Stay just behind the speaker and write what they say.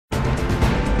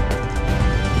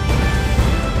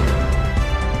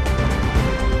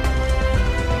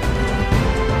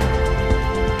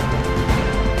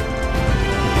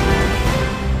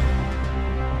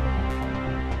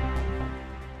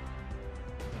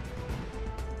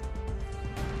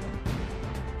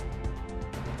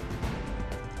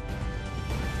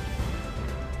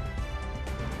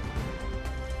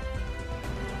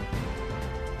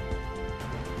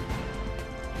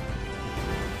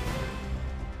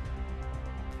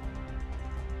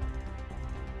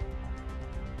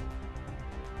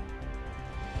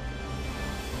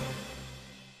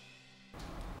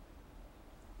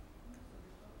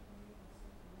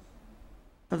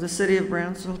of the City of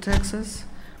Brownsville, Texas,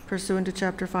 pursuant to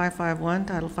Chapter 551,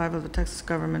 Title 5 of the Texas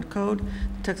Government Code.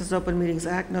 The Texas Open Meetings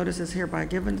Act notice is hereby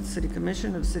given to the City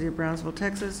Commission of the City of Brownsville,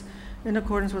 Texas, in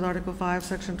accordance with Article 5,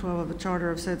 Section 12 of the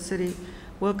Charter of said city,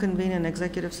 will convene an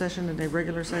executive session and a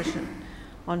regular session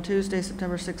on Tuesday,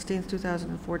 September 16,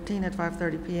 2014 at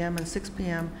 5:30 p.m. and 6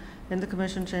 p.m. in the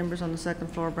Commission Chambers on the second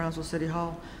floor of Brownsville City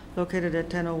Hall, located at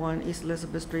 1001 East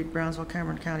Elizabeth Street, Brownsville,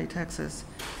 Cameron County, Texas.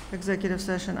 Executive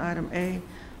session item A,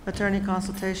 attorney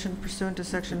consultation pursuant to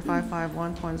Section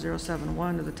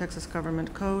 551.071 of the Texas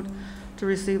Government Code to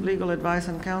receive legal advice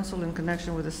and counsel in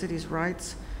connection with the city's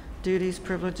rights, duties,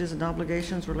 privileges, and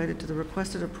obligations related to the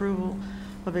requested approval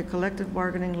of a collective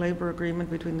bargaining labor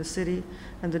agreement between the city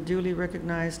and the duly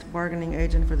recognized bargaining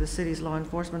agent for the city's law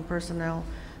enforcement personnel,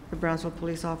 the Brownsville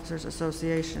Police Officers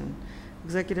Association.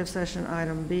 Executive session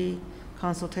item B,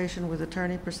 consultation with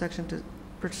attorney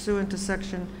pursuant to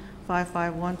Section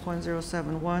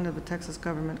 551.071 of the Texas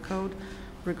Government Code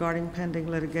regarding pending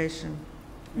litigation.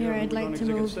 Mayor, I'd like to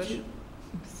move to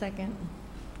second.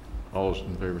 All those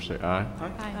in favor say aye.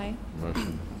 Aye. Aye.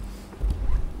 Motion.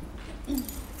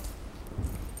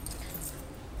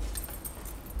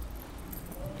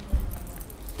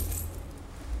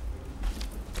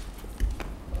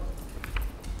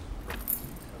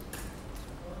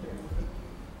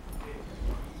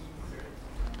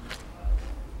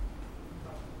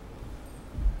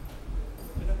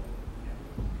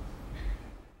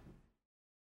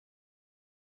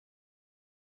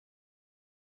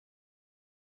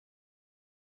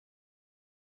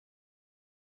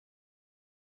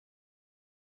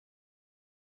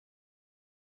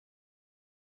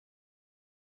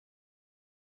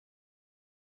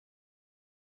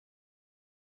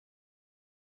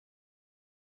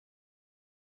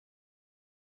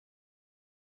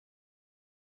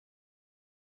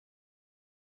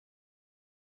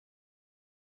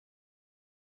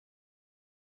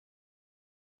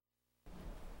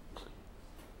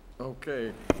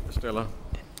 Okay, Estela.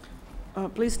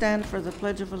 Please stand for the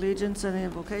Pledge of Allegiance and the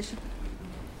invocation.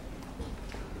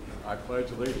 I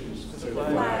pledge allegiance to the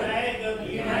flag of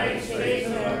the United States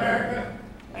of America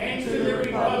and to the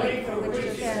republic for which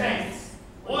it stands,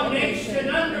 one nation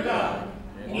under God,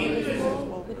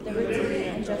 indivisible, with liberty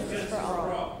and justice for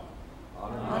all.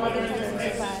 On the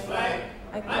Texas flag,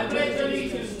 I pledge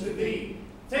allegiance to thee,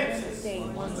 Texas, state,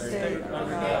 one state,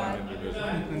 under God,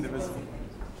 indivisible.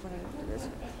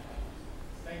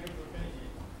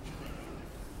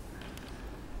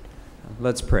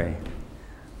 Let's pray.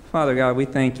 Father God, we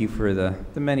thank you for the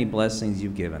many blessings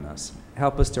you've given us.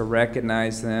 Help us to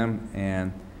recognize them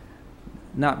and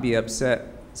not be upset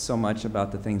so much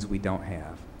about the things we don't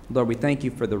have. Lord, we thank you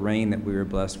for the rain that we were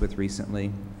blessed with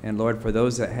recently. And Lord, for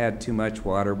those that had too much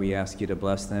water, we ask you to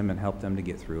bless them and help them to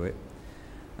get through it.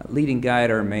 Lead and guide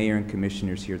our mayor and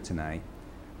commissioners here tonight.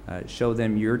 Show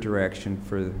them your direction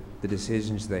for the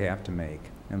decisions they have to make.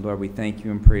 And Lord, we thank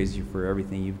you and praise you for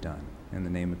everything you've done. In the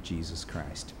name of Jesus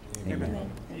Christ. Amen.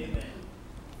 Amen.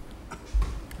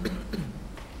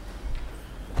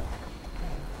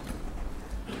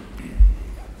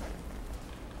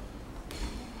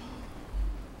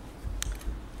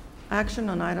 Action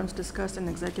on items discussed in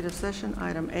executive session.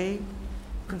 Item A,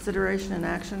 consideration and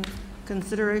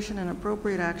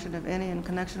appropriate action, if any, in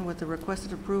connection with the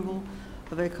requested approval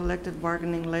of a collective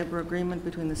bargaining labor agreement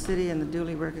between the city and the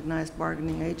duly recognized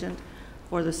bargaining agent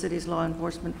for the city's law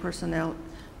enforcement personnel,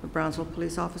 the Brownsville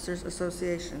Police Officers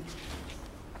Association.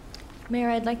 Mayor,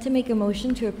 I'd like to make a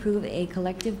motion to approve a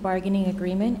collective bargaining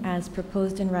agreement as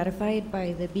proposed and ratified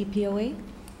by the BPOA.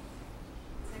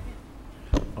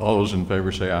 All those in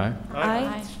favor say aye.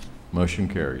 Aye. Motion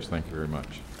carries. Thank you very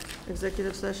much.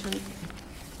 Executive session.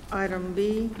 Item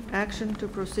B, action to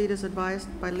proceed as advised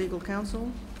by legal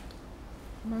counsel.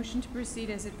 Motion to proceed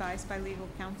as advised by legal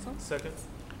counsel. Second.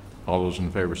 All those in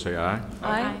favor say aye.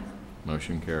 Aye.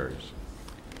 Motion carries.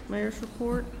 Mayor's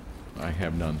report. I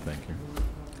have none, thank you.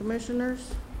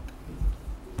 Commissioners.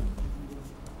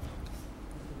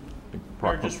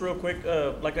 Mayor, just real quick,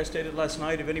 like I stated last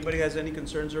night, if anybody has any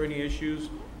concerns or any issues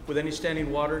with any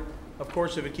standing water, of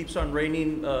course, if it keeps on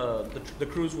raining, the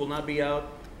crews will not be out.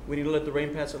 We need to let the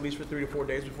rain pass at least for 3 to 4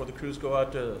 days before the crews go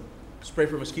out to spray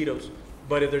for mosquitoes.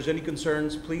 But if there's any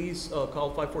concerns, please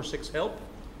call 546-HELP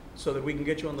so that we can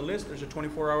get you on the list. There's a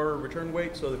 24-hour return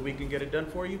wait so that we can get it done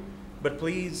for you. But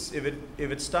please, if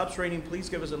it stops raining, please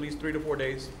give us at least 3 to 4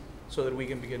 days so that we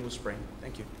can begin with spraying.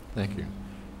 Thank you. Thank you.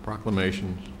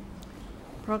 Proclamations.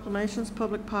 Proclamations,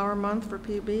 Public Power Month for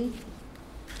PB.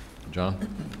 John?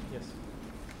 Yes.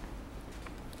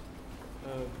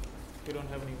 We don't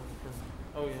have anyone from,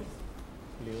 oh yeah.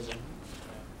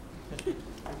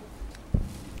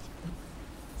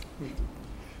 Why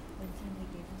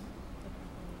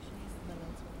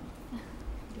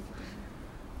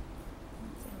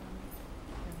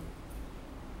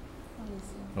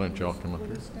don't y'all come up Will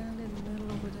here? you stand in the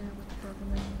middle over there with the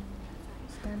proclamation?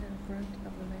 Stand in front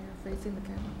of the mayor, facing the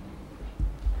camera.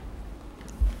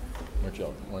 Why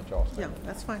don't y'all Yeah, stand?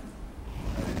 that's fine.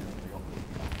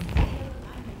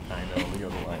 I know, the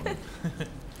other line.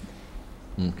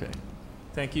 Okay.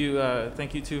 Thank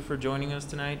you too for joining us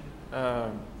tonight,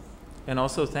 and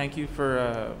also thank you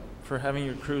for having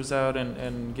your crews out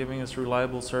and giving us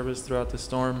reliable service throughout the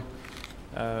storm.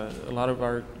 A lot of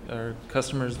our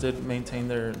customers did maintain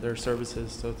their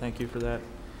services, so thank you for that.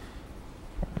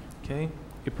 Okay,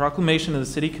 a proclamation of the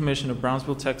City Commission of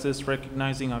Brownsville, Texas,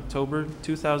 recognizing October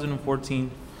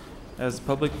 2014 as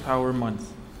Public Power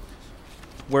Month.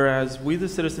 Whereas we, the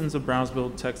citizens of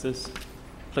Brownsville, Texas,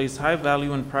 place high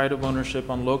value and pride of ownership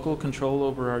on local control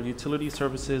over our utility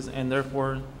services, and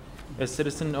therefore, as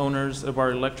citizen owners of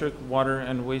our electric, water,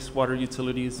 and wastewater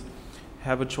utilities,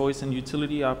 have a choice in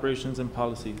utility operations and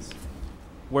policies.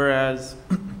 Whereas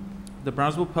the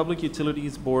Brownsville Public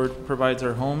Utilities Board provides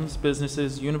our homes,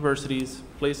 businesses, universities,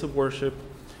 place of worship,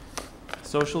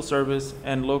 social service,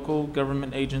 and local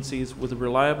government agencies with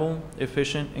reliable,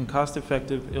 efficient, and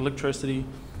cost-effective electricity,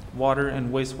 water,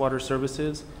 and wastewater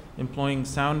services, employing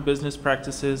sound business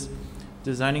practices,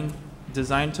 designed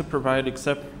to provide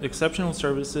exceptional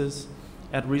services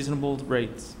at reasonable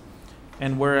rates.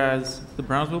 And whereas the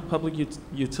Brownsville Public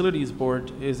Utilities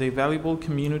Board is a valuable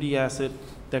community asset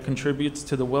that contributes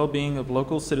to the well-being of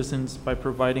local citizens by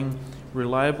providing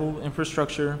reliable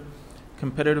infrastructure,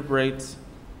 competitive rates,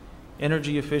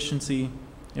 energy efficiency,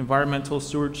 environmental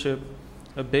stewardship,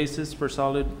 a basis for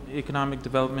solid economic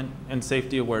development, and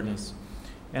safety awareness.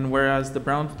 And whereas the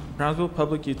Brownsville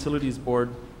Public Utilities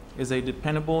Board is a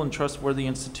dependable and trustworthy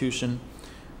institution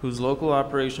whose local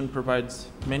operation provides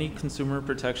many consumer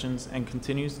protections and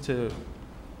continues to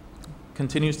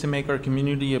make our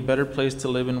community a better place to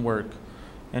live and work,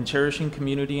 and cherishing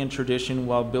community and tradition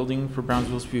while building for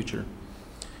Brownsville's future.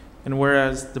 And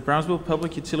whereas the Brownsville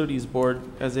Public Utilities Board,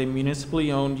 as a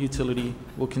municipally owned utility,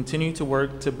 will continue to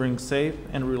work to bring safe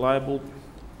and reliable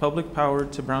public power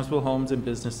to Brownsville homes and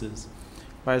businesses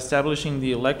by establishing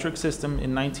the electric system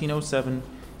in 1907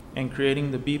 and creating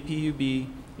the BPUB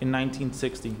in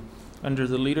 1960, under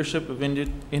the leadership of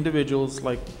individuals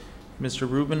like Mr.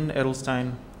 Ruben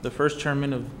Edelstein, the first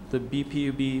chairman of the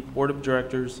BPUB Board of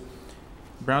Directors.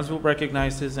 Brownsville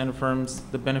recognizes and affirms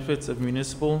the benefits of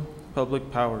municipal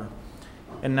public power.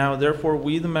 And now, therefore,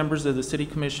 we, the members of the City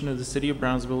Commission of the City of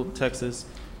Brownsville, Texas,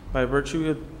 by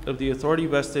virtue of the authority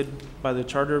vested by the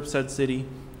Charter of said city,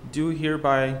 do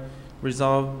hereby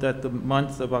resolve that the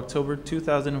month of October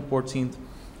 2014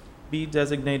 be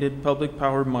designated Public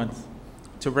Power Month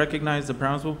to recognize the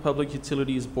Brownsville Public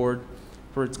Utilities Board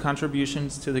for its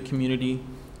contributions to the community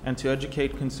and to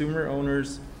educate consumer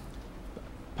owners,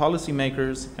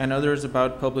 policymakers, and others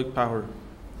about public power.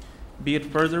 Be it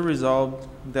further resolved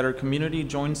that our community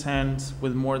joins hands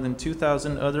with more than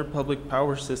 2,000 other public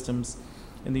power systems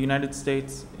in the United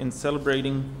States in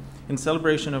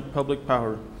celebration of public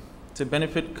power to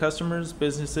benefit customers,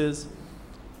 businesses,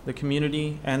 the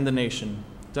community, and the nation.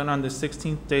 Done on the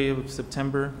 16th day of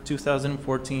September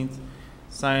 2014,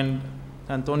 signed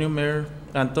Antonio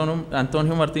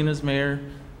Martinez, Mayor,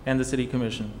 and the City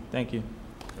Commission. Thank you.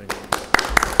 Thank you.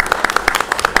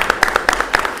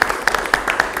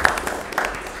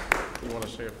 You want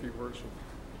to say a few words?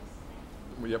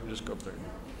 Well, you have to just go up there.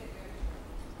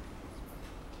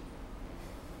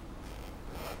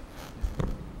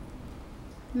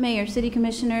 Mayor, City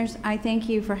Commissioners, I thank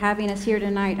you for having us here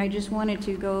tonight. I just wanted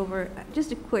to go over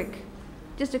just a quick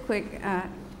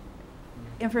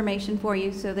information for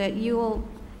you so that you will,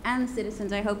 and the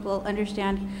citizens, I hope, will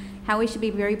understand how we should be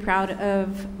very proud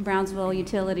of Brownsville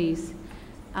Utilities.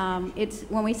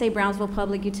 When we say Brownsville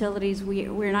Public Utilities,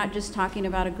 we're not just talking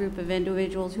about a group of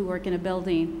individuals who work in a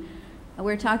building.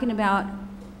 We're talking about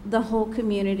the whole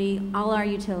community, all our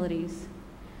utilities.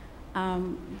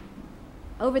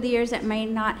 Over the years, that may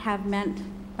not have meant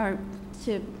a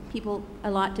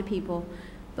lot to people,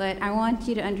 but I want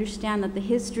you to understand that the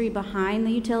history behind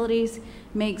the utilities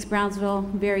makes Brownsville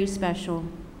very special.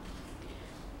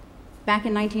 Back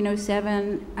in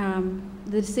 1907,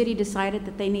 the city decided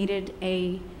that they needed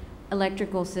an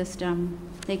electrical system.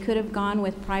 They could have gone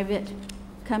with private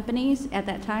companies at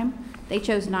that time. They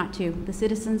chose not to. The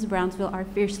citizens of Brownsville are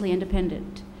fiercely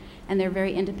independent, and they're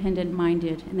very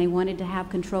independent-minded, and they wanted to have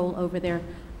control over their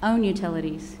own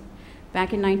utilities.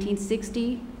 Back in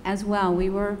 1960, as well,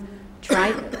 CP&L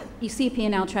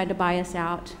tried to buy us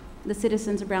out. The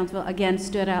citizens of Brownsville, again,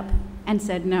 stood up and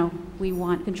said, no, we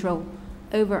want control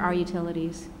over our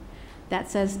utilities. That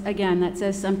says, again, that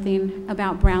says something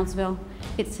about Brownsville.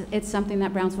 It's something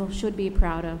that Brownsville should be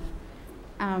proud of.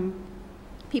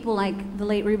 People like the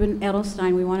late Reuben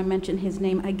Edelstein, we want to mention his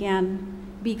name again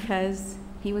because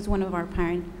he was one of our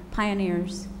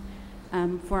pioneers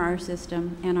for our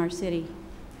system and our city.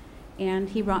 And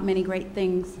he brought many great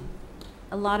things.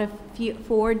 A lot of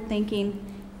forward-thinking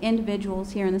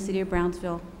individuals here in the city of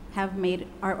Brownsville have made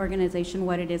our organization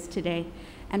what it is today.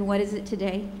 And what is it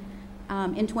today?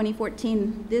 In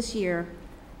 2014, this year,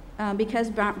 because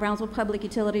Brownsville Public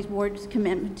Utilities Board's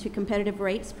commitment to competitive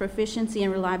rates, proficiency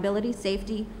and reliability,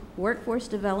 safety, workforce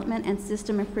development, and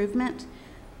system improvement,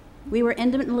 we were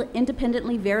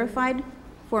independently verified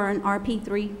for an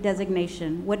RP3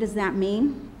 designation. What does that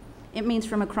mean? It means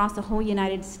from across the whole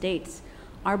United States,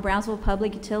 our Brownsville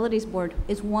Public Utilities Board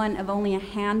is one of only a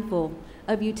handful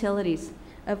of utilities,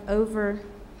 of over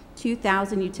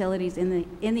 2,000 utilities in the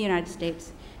United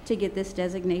States to get this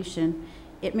designation.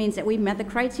 It means that we've met the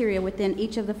criteria within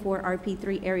each of the 4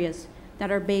 RP3 areas that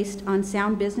are based on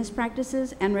sound business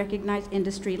practices and recognized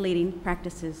industry-leading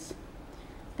practices.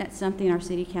 That's something our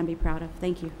city can be proud of.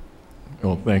 Thank you.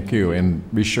 Well, thank you,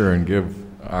 and be sure and give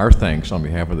our thanks on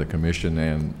behalf of the commission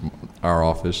and our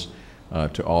office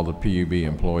to all the PUB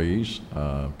employees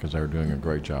because they're doing a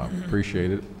great job.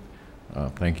 Appreciate it.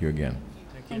 Thank you again.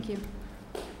 Thank you.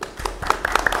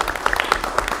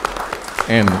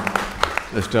 And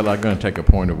Estella, I'm going to take a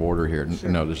point of order here. Sure.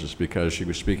 No, this is because she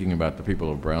was speaking about the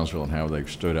people of Brownsville and how they've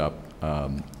stood up.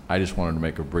 I just wanted to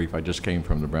make a brief. I just came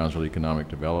from the Brownsville Economic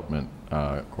Development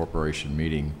Corporation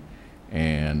meeting,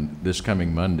 and this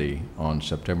coming Monday on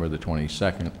September the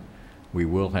 22nd, we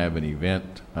will have an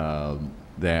event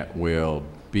that will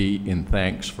be in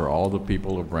thanks for all the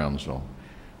people of Brownsville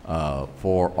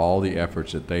for all the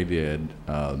efforts that they did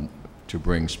to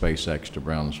bring SpaceX to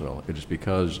Brownsville. It is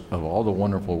because of all the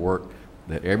wonderful work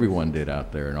that everyone did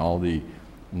out there and all the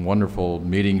wonderful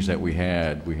meetings that we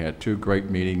had. We had 2 great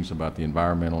meetings about the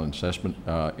environmental assessment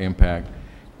impact,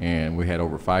 and we had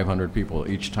over 500 people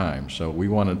each time. So we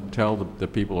want to tell the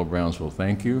people of Brownsville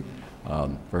thank you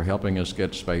for helping us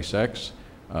get SpaceX.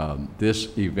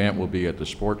 This event will be at the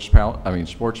sports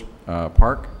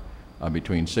park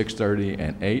between 6:30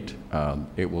 and 8.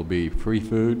 It will be free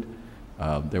food.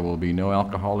 There will be no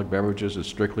alcoholic beverages. It's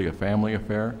strictly a family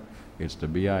affair. It's the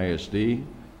BISD,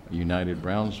 United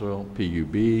Brownsville,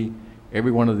 PUB.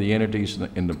 Every one of the entities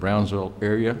in the Brownsville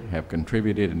area have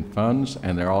contributed in funds,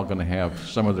 and they're all going to have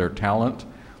some of their talent,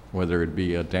 whether it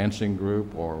be a dancing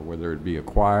group or whether it be a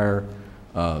choir.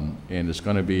 And it's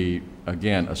going to be,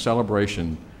 again, a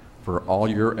celebration for all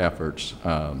your efforts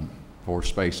for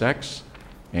SpaceX,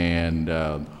 and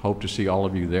hope to see all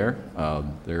of you there.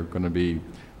 There's going to be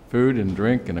food and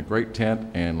drink and a great tent,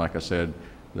 and like I said,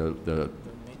 the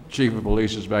chief of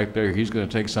police is back there. He's going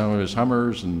to take some of his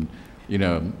Hummers and, you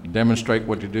know, demonstrate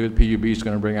what to do. The PUB is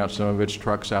going to bring out some of its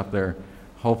trucks out there.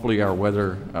 Hopefully our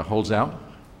weather holds out,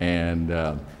 and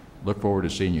look forward to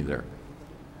seeing you there.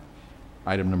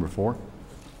 Item number 4.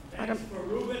 Thanks for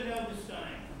Reuben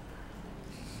Edelstein.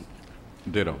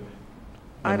 Ditto.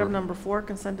 Item number 4,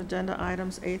 consent agenda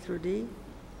items A through D.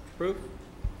 Approve?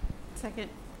 Second.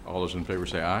 All those in favor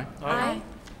say aye. Aye.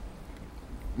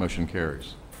 Motion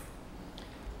carries.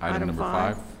 Item number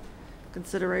 5.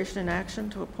 Consideration and action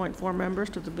to appoint 4 members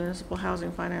to the Municipal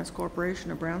Housing Finance Corporation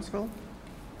of Brownsville.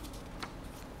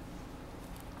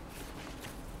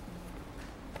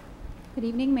 Good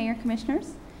evening, Mayor,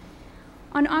 Commissioners.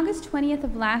 On August 20th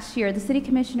of last year, the City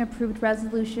Commission approved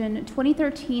Resolution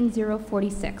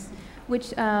 2013-046, which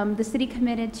the City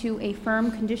committed to a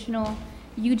firm conditional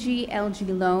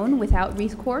UGLG loan without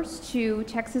recourse to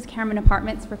Texas Cameron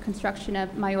Apartments for construction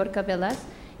of Mallorca Villas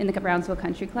in the Brownsville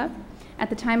Country Club. At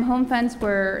the time, home funds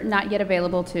were not yet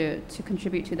available to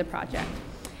contribute to the project.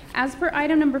 As per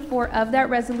item number 4 of that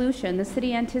resolution, the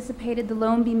City anticipated the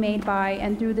loan be made by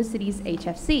and through the City's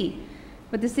HFC.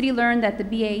 But the City learned that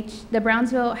the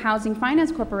Brownsville Housing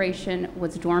Finance Corporation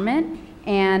was dormant,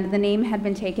 and the name had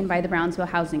been taken by the Brownsville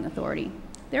Housing Authority.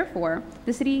 Therefore,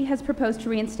 the City has proposed to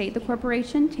reinstate the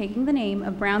corporation, taking the name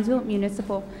of Brownsville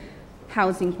Municipal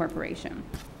Housing Corporation.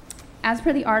 As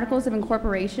per the Articles of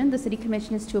Incorporation, the City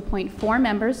Commission is to appoint 4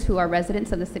 members who are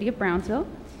residents of the City of Brownsville.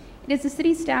 It is the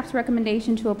City staff's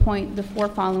recommendation to appoint the 4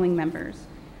 following members: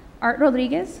 Art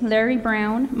Rodriguez, Larry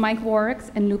Brown, Mike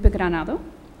Warricks, and Lupe Granado.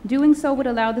 Doing so would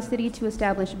allow the City to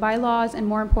establish bylaws and,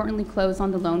 more importantly, close on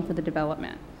the loan for the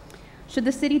development. Should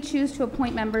the City choose to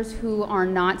appoint members who are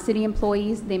not City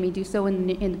employees, they may do so in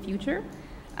the future.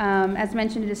 As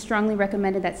mentioned, it is strongly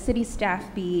recommended that City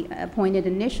staff be appointed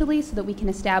initially so that we can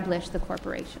establish the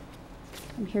corporation.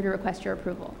 I'm here to request your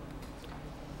approval.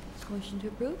 Motion to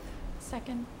approve?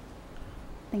 Second.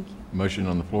 Thank you. Motion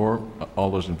on the floor.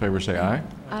 All those in favor say aye.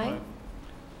 Aye.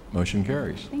 Motion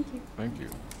carries. Thank you. Thank you.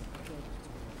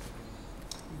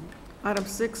 Item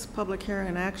 6, public hearing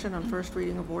and action on first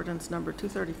reading of ordinance number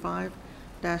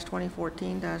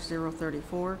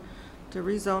 235-2014-034 to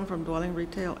rezone from dwelling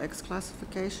retail X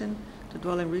classification to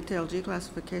dwelling retail G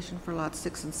classification for lots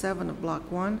 6 and 7 of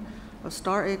Block 1 of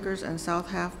Star Acres and south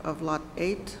half of Lot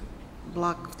 8,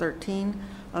 Block 13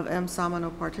 of M.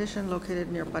 Samano partition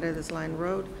located near Paredes Line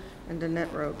Road and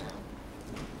Danette Road.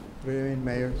 Good evening,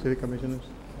 Mayor, City Commissioners.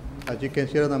 As you can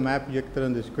see on the map projected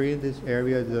on the screen, this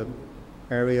area is the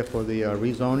area for the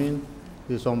rezoning.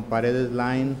 This is on Paredes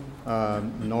Line,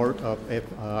 north of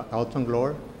Alton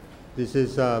Glore. This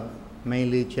is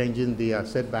mainly changing the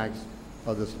setbacks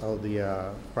of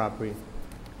the property.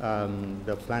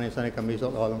 The Planning and Zoning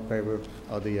Commission all in favor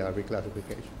of the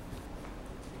reclassification.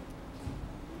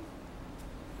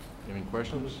 Any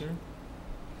questions?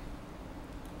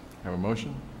 Have a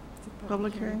motion?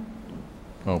 Public hearing?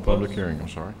 Oh, public hearing, I'm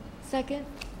sorry. Second?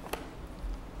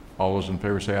 All those in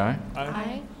favor say aye.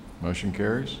 Aye. Motion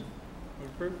carries.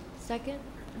 Approved. Second?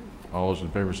 All those in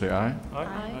favor say aye.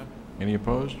 Aye. Any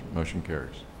opposed? Motion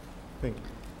carries. Thank you.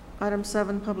 Item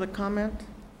 7, public comment.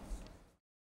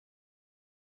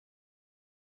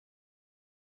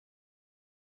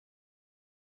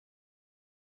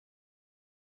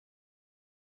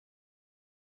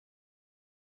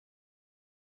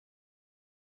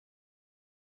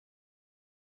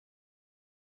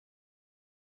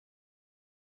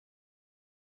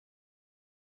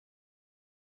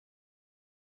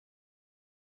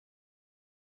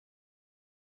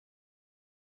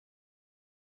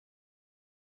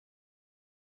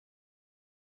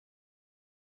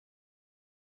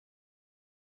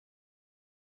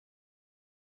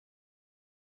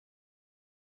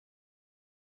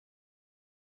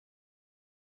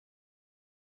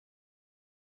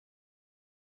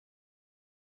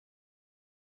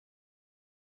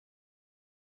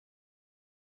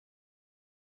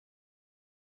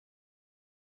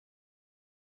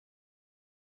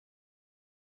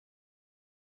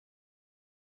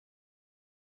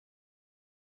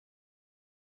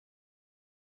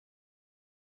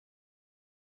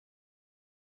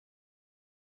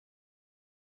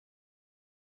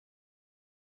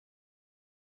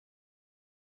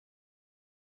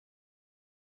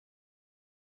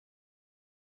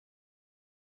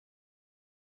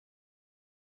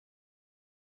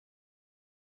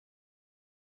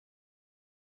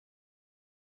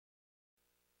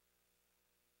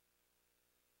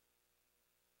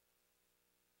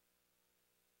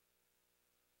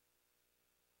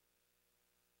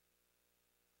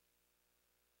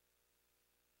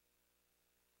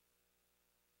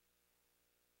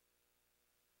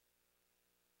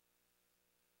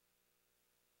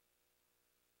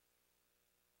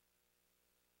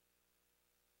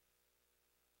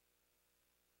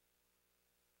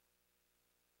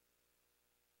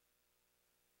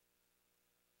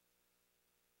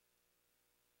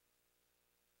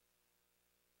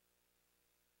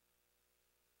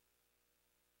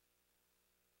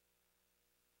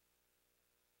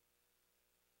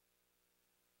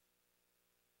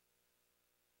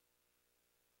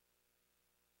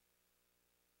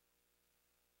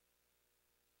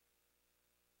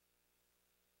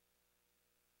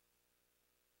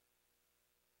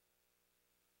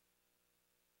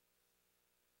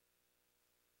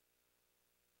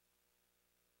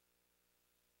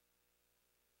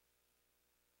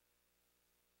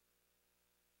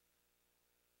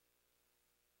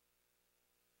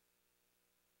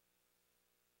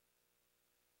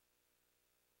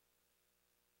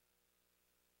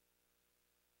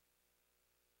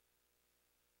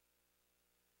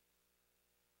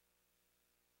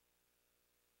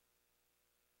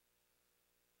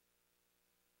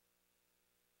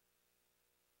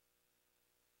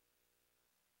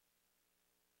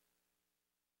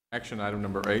 Action item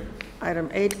number 8. Item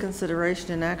 8,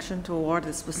 consideration and action to award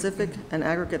the specific and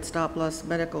aggregate stop-loss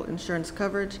medical insurance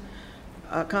coverage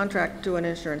contract to an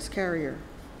insurance carrier.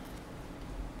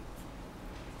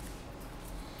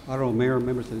 Honorable Mayor,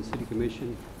 members of the City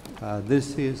Commission,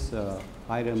 this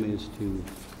item is to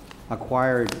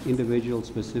acquire individual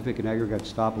specific and aggregate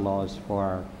stop loss for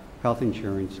our health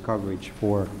insurance coverage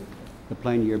for the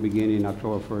plan year beginning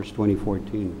October 1st,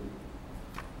 2014.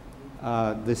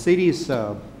 The city's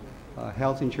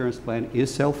health insurance plan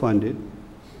is self-funded.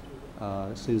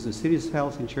 Since the city's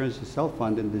health insurance is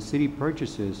self-funded, the city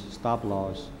purchases stop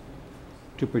loss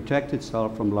to protect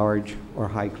itself from large or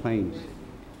high claims.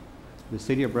 The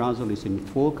city of Brownsville is in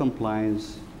full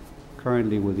compliance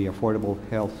currently with the Affordable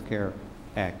Health Care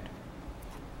Act.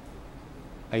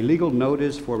 A legal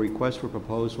notice for request for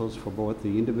proposals for both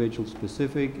the individual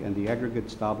specific and the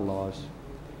aggregate stop loss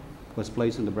was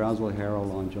placed in the Brownsville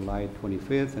Herald on July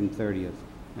 25th and 30th,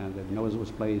 and the notice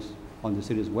was placed on the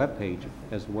city's webpage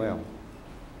as well.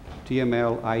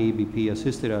 TML IEBP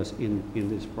assisted us in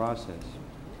this process.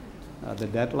 The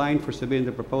deadline for submitting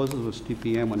the proposals was 2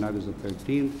 p.m. on August the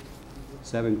 13th.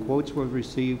 7 quotes were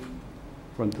received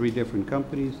from 3 different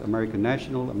companies: American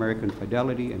National, American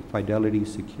Fidelity, and Fidelity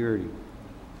Security.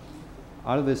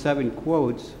 Out of the 7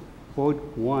 quotes, quote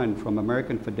 1 from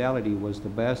American Fidelity was the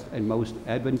best and most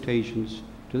advantageous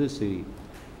to the city.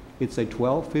 It's a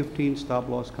 12-15 stop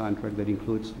loss contract that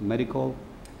includes medical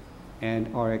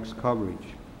and RX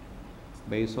coverage.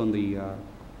 Based on the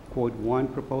quote 1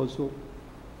 proposal,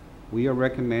 we are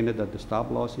recommended that the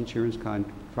stop loss insurance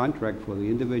contract for the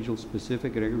individual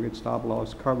specific and aggregate stop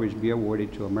loss coverage be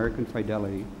awarded to American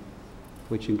Fidelity,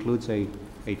 which includes a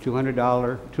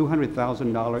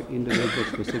 $200,000 individual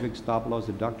specific stop loss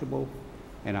deductible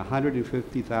and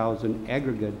 $150,000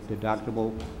 aggregate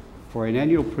deductible for an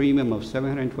annual premium of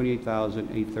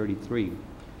 $728,833.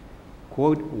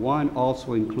 Quote 1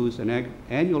 also includes an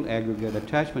annual aggregate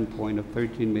attachment point of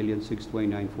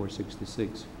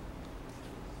 $13,629,466.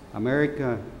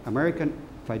 American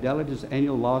Fidelity's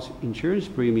annual loss insurance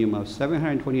premium of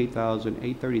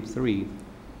 $728,833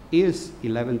 is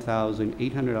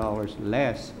 $11,800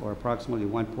 less, or approximately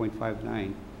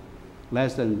 1.59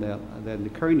 less than the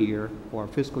current year, or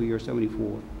fiscal year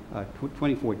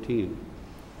 2014,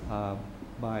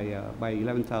 by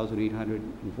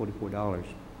 $11,844.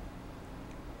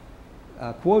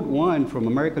 Quote 1 from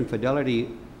American Fidelity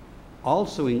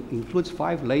also includes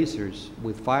 5 lasers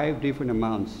with 5 different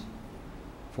amounts: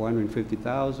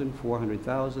 $450,000,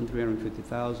 $400,000,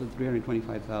 $350,000,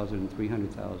 $325,000, and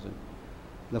 $300,000.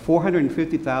 The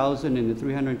 $450,000 and the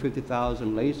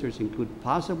 $350,000 lasers include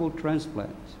possible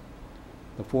transplants.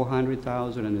 The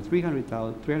 $400,000 and the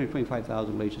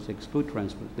 $325,000 lasers exclude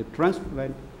transplants. The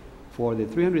transplant for the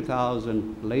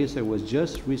 $300,000 laser was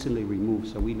just recently removed,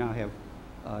 so we now have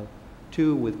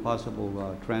 2 with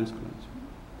possible transplants.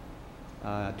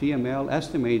 TML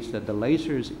estimates that the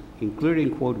lasers,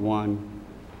 including quote 1,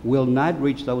 will not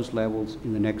reach those levels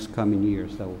in the next coming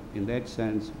years. So in that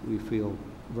sense, we feel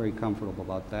very comfortable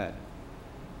about that.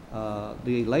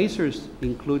 The lasers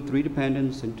include 3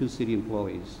 dependents and 2 city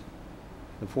employees.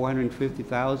 The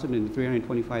 $450,000 and the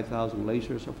 $325,000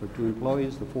 lasers are for 2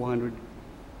 employees. The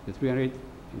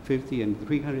 $350,000 and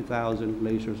 $300,000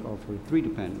 lasers are for 3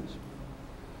 dependents.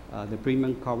 The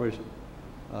premium covers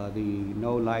the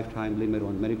no lifetime limit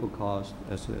on medical costs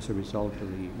as a result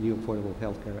of the new Affordable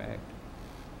Health Care Act.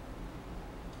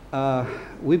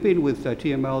 We've been with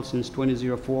TML since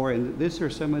 2004, and these are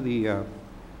some of the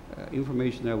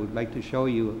information I would like to show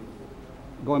you.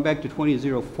 Going back to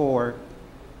 2004,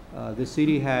 the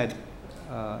city had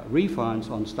refunds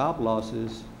on stop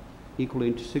losses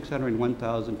equaling to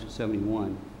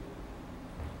 $601,271.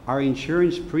 Our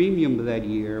insurance premium that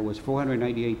year was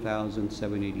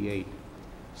 $498,788.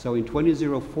 So in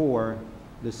 2004,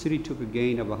 the city took a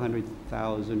gain of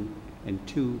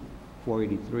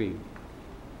 $100,002,483.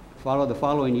 The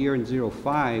following year in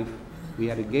 05, we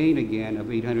had a gain again of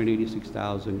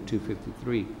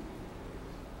 $886,253.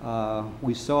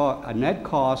 We saw a net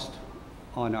cost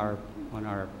on our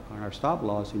stop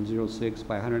loss in 06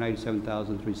 by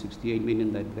 $197,368,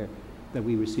 meaning that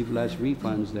we received less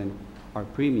refunds than our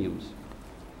premiums.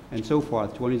 And so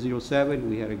forth. 2007,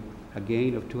 we had a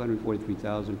gain of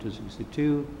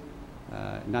 $243,262.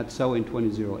 Not so in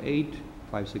 2008,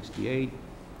 $568.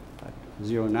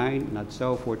 09, not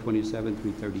so,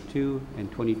 $427,332,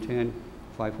 and 2010,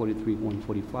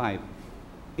 $543,145.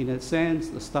 In a sense,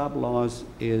 the stop loss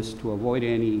is to avoid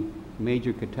any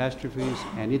major catastrophes,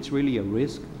 and it's really a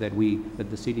risk that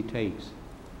the city takes.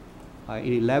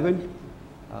 In 11,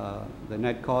 the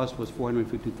net cost was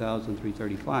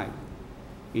 $452,335.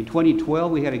 In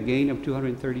 2012, we had a gain of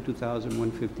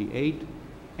 $232,158,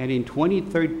 and in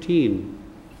 2013,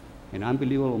 an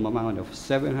unbelievable amount of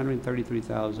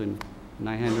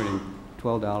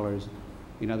 $733,912.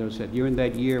 In other words, during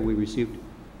that year, we received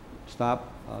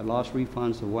stop loss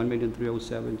refunds of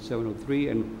 $1,307,703,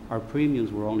 and our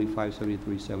premiums were only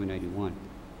 $573,791.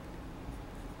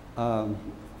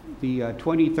 The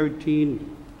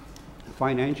 2013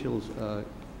 financials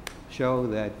show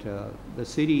that the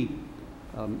city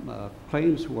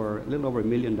claims were a little over $1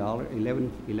 million,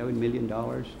 $11 million,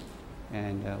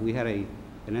 and we had an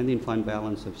ending fund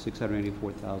balance of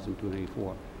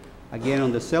 $684,284. Again,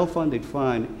 on the self-funded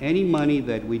fund, any money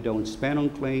that we don't spend on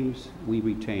claims, we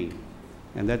retain.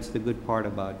 And that's the good part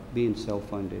about being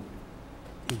self-funded.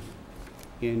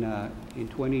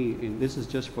 This is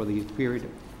just for the period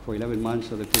for 11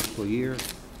 months of the fiscal year.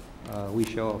 We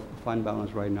show a fund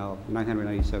balance right now of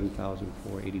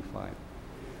 $997,485.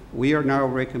 We are now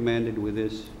recommended with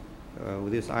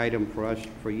this item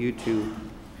for you to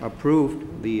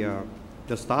approve the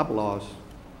stop loss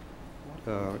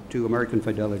to American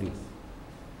Fidelity.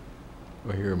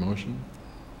 Do I hear a motion?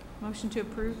 Motion to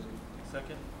approve.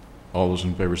 Second. All those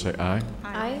in favor say aye.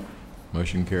 Aye.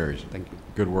 Motion carries. Thank you.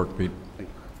 Good work, Pete. Thank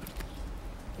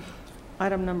you.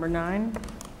 Item number 9,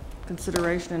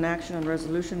 consideration and action on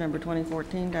resolution number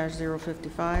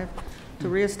 2014-055 to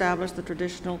reestablish the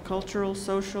traditional cultural,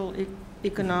 social,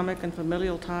 economic, and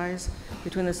familial ties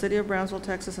between the city of Brownsville,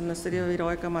 Texas, and the city of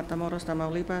Heroica, Matamoros,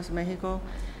 Tamaulipas, Mexico,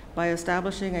 by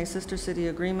establishing a sister city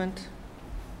agreement.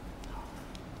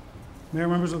 Mayor,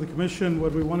 members of the commission,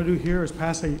 what we want to do here is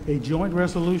pass a joint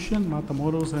resolution,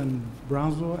 Matamoros and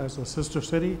Brownsville as a sister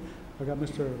city. I got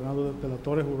Mr. Ronaldo de la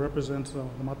Torre, who represents the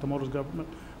Matamoros government,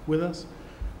 with us.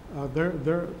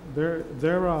 Their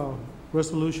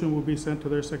resolution will be sent to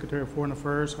their Secretary of Foreign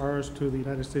Affairs, ours to the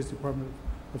United States Department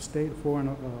of State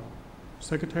Foreign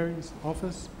Secretary's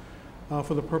Office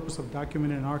for the purpose of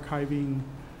documenting and archiving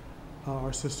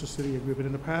our sister city agreement.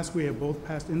 In the past, we have both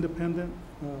passed independent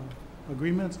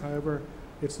agreements. However,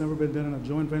 it's never been done in a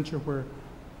joint venture where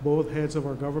both heads of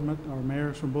our government, our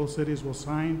mayors from both cities, will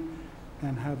sign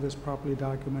and have this properly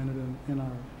documented in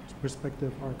our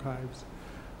respective archives.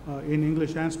 In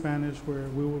English and Spanish, where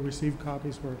we will receive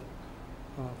copies for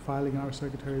filing in our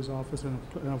Secretary's office, and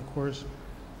of course,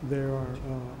 they are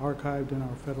archived in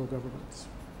our federal governments.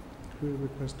 We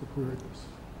request to approve this.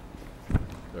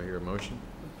 Do I hear a motion?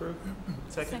 Approve.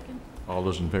 Second. All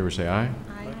those in favor say aye.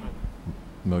 Aye.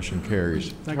 Motion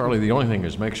carries. Thank Charlie, you. the only thing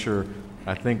is make sure,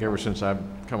 I think ever since I've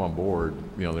come on board,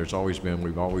 you know,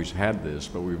 we've always had this,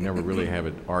 but we've never really have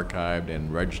it archived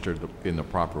and registered in the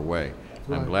proper way.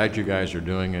 I'm Right. glad you guys are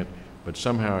doing it, but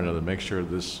somehow or another, make sure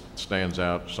this stands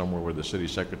out somewhere where the city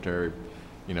secretary,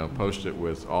 you know, post it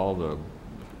with all the,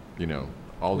 you know,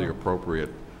 all the Right. appropriate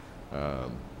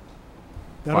That'll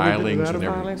be- filings and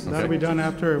that'll- everything. That'll be done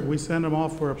after we send them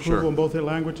off for approval Sure. in both their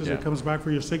languages. Yeah. It comes back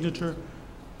for your signature.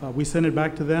 We send it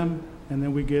back to them, and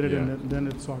then we get it, Yeah. and then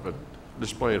it's archived. But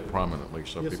display it prominently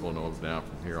so Yes, people know now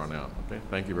from here on out. Okay,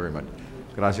 thank you very much.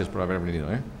 Gracias por haber venido,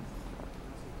 eh?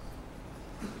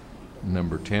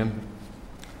 Number 10.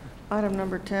 Item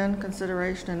number 10,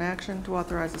 consideration and action to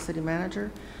authorize the city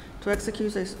manager to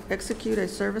execute a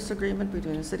service agreement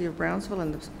between the city of Brownsville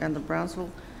and the Brownsville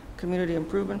Community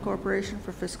Improvement Corporation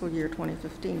for fiscal year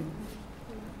 2015.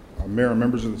 Mayor and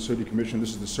members of the City Commission, this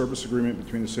is the service agreement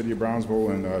between the City of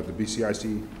Brownsville and the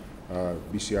BCIC.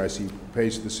 BCIC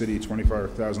pays the city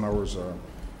 25,000 hours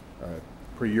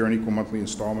per year in equal monthly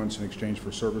installments in exchange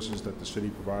for services that the city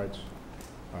provides,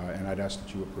 and I'd ask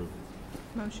that you approve.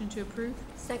 Motion to approve.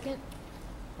 Second.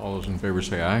 All those in favor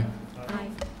say aye. Aye.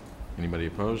 Anybody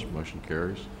opposed? Motion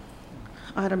carries.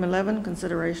 Item 11,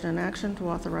 consideration and action to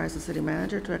authorize the city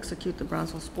manager to execute the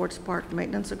Brownsville Sports Park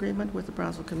Maintenance Agreement with the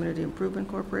Brownsville Community Improvement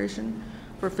Corporation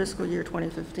for fiscal year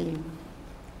 2015.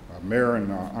 Mayor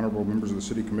and honorable members of the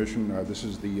City Commission, this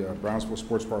is the Brownsville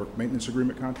Sports Park Maintenance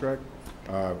Agreement contract.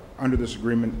 Under this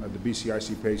agreement, the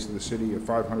BCIC pays to the city of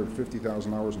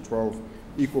 550,000 hours and 12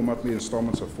 equal monthly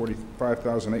installments of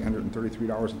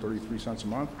 $45,833.33 a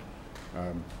month.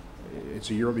 It's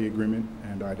a yearly agreement,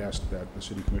 and I'd ask that the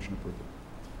City Commission approve it.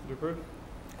 To approve.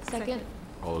 Second.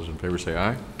 All those in favor say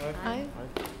aye. Aye.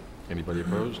 Anybody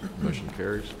opposed? Motion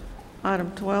carries.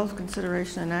 Item 12,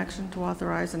 consideration and action to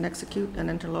authorize and execute an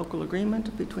interlocal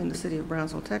agreement between the City of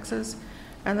Brownsville, Texas,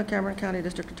 and the Cameron County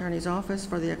District Attorney's Office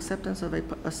for the acceptance of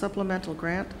a supplemental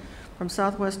grant from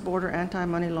Southwest Border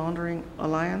Anti-Money Laundering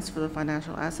Alliance for the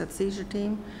Financial Asset Seizure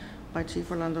Team by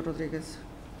Chief Orlando Rodriguez.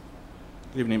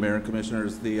 Good evening, Mayor and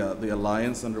Commissioners. The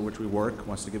alliance under which we work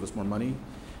wants to give us more money,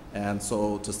 and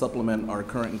so to supplement our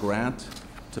current grant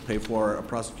to pay for a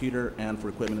prosecutor and for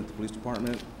equipment at the police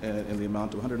department in the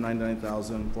amount of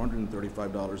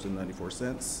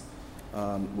 $199,435.94,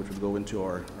 which would go into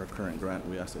our current grant.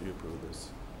 We ask that you approve this.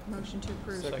 Motion to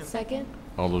approve. Second.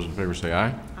 All those in favor say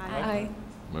aye. Aye.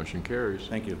 Motion carries.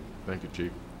 Thank you. Thank you,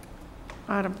 Chief.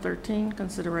 Item 13,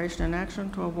 consideration and action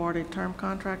to award a term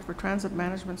contract for transit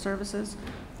management services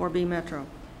for B Metro.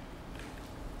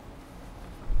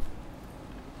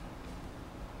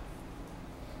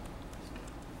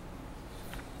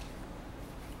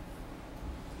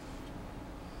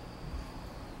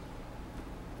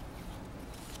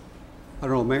 I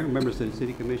don't know, Mayor, members of the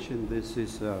City Commission, this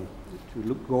is to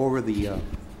go over the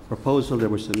proposal that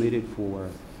was submitted for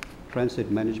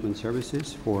Transit Management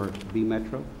Services for B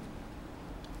Metro.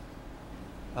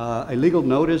 A legal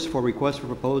notice for request for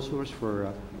proposals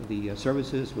for the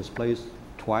services was placed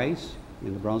twice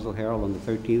in the Brownsville Herald on the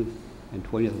 13th and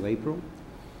 20th of April.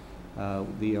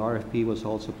 The RFP was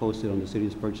also posted on the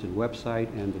city's purchasing website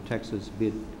and the Texas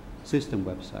Bid System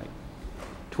website.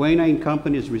 29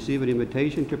 companies received an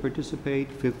invitation to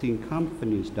participate. 15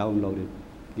 companies downloaded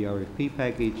the RFP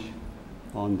package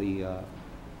on the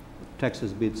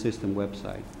Texas Bid System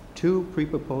website. 2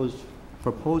 pre-proposed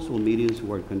proposal meetings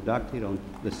were conducted on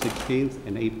the 16th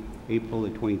and April the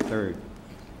 23rd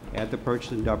at the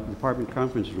Purchasing Department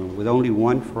conference room with only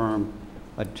 1 firm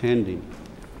attending.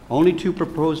 Only 2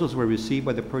 proposals were received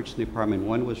by the Purchasing Department.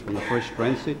 One was from the First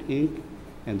Transit, Inc.,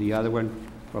 and the other one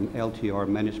from LTR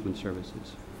Management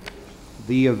Services.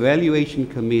 The evaluation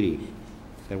committee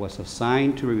that was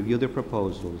assigned to review the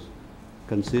proposals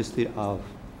consisted of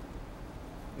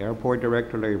Airport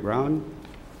Director Larry Brown,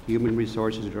 Human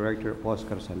Resources Director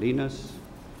Oscar Salinas,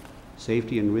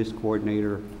 Safety and Risk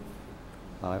Coordinator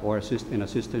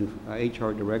Assistant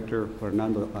HR Director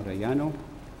Fernando Arellano,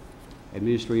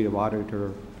 Administrative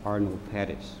Auditor Arnold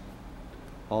Pettis.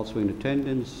 Also in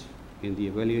attendance in the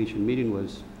evaluation meeting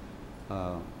was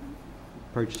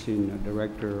Purchasing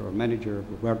Director or Manager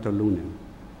Roberto Luna.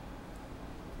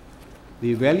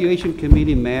 The evaluation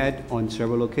committee met on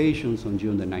several occasions on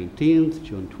June the 19th,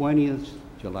 June 20th,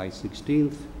 July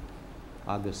 16th,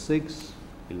 August 6th,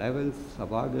 11th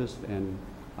of August, and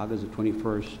August the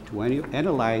 21st to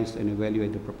analyze and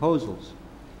evaluate the proposals.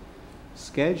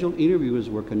 Scheduled interviews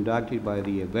were conducted by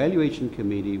the evaluation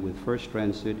committee with First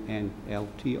Transit and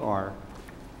LTR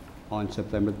on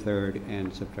September 3rd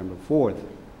and September 4th.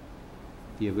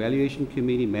 The evaluation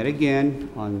committee met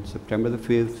again on September the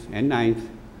 5th and 9th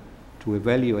to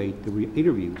evaluate the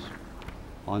interviews.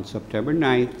 On September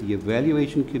 9th, the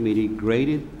evaluation committee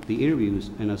graded the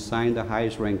interviews and assigned the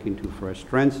highest ranking to First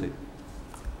Transit.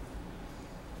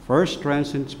 First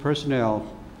Transit's personnel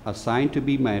assigned to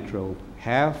B Metro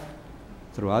have,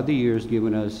 throughout the years,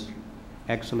 given us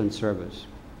excellent service.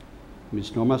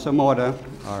 Ms. Norma Zamora,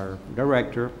 our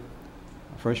director,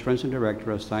 First Transit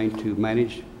director assigned to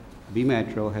manage B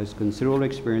Metro, has considerable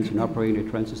experience in operating a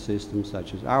transit system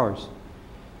such as ours.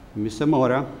 Ms.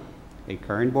 Zamora, a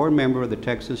current board member of the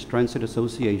Texas Transit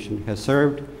Association, has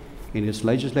served in its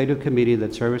legislative committee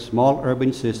that serves small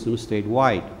urban systems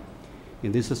statewide.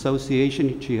 In this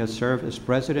association, she has served as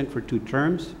president for 2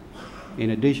 terms. In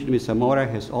addition, Ms. Zamora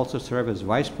has also served as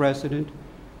vice president,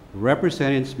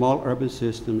 representing small urban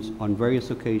systems on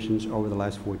various occasions over the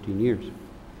last 14 years.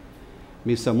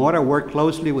 Ms. Zamora worked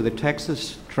closely with the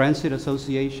Texas Transit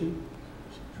Association,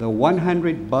 the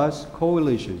 100 Bus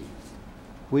Coalition,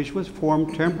 which was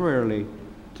formed temporarily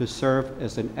to serve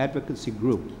as an advocacy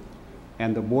group,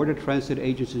 and the Board of Transit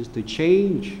Agencies to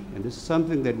change, and this is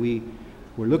something that we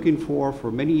were looking for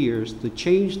many years, to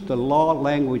change the law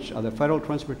language of the Federal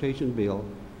Transportation Bill,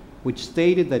 which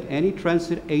stated that any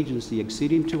transit agency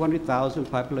exceeding 200,000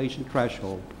 population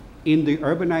threshold in the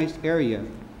urbanized area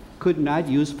could not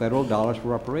use federal dollars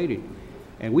for operating.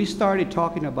 And we started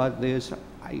talking about this,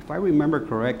 if I remember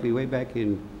correctly, way back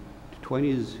in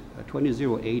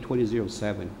 2008,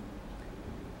 2007.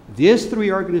 These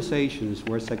 3 organizations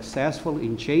were successful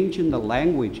in changing the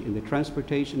language in the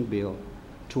transportation bill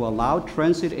to allow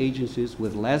transit agencies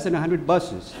with less than 100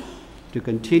 buses to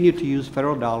continue to use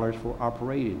federal dollars for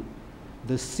operating.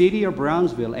 The city of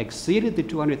Brownsville exceeded the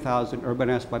 200,000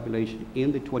 urbanized population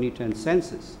in the 2010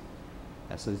 census.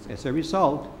 As a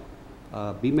result,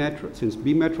 since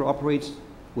B Metro operates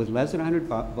with less than 100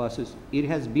 buses, it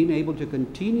has been able to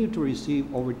continue to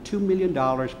receive over $2 million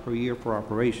per year for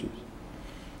operations.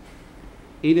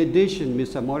 In addition,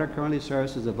 Ms. Zamora currently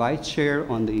serves as the vice chair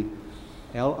on the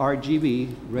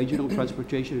LRGB, Regional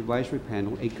Transportation Advisory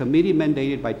Panel, a committee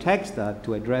mandated by TxDOT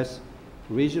to address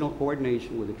regional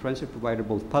coordination with the transit provider,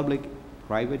 both public,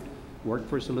 private,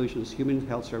 workforce solutions, human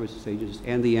health services agencies,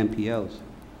 and the MPOs.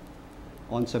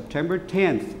 On September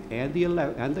 10th and the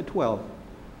 12th,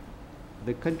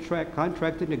 the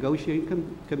contracted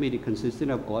negotiating committee consisting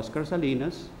of Oscar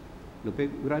Salinas, Lupe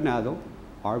Granado,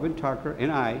 Arvin Tucker, and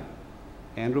I,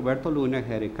 and Roberto Luna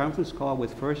had a conference call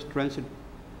with First Transit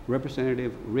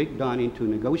Representative Rick Donning to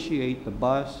negotiate the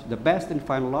best and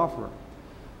final offer.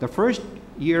 The first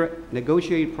year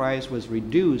negotiated price was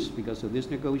reduced because of these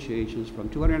negotiations from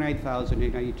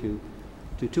 $209,892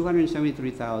 to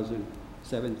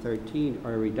 $273,713,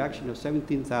 or a reduction of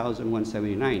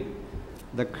 $17,179.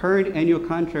 The current annual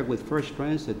contract with First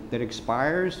Transit that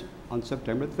expires on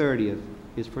September 30th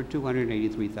is for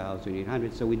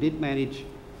 $283,800. So we did manage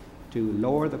to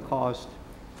lower the cost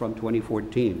from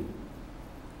 2014.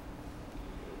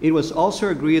 It was also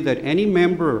agreed that any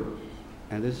member,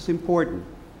 and this is important,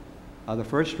 of the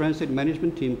First Transit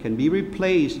management team can be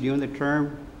replaced during the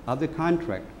term of the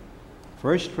contract.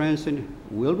 First Transit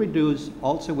will reduce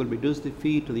the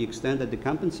fee to the extent that the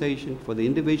compensation for the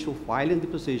individual filing the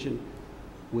position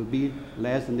will be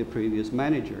less than the previous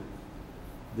manager.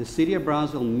 The City of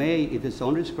Brownsville may, at its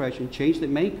own discretion, change the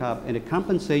makeup and the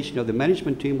compensation of the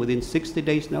management team within 60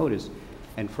 days' notice,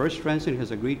 and First Transit has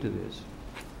agreed to this.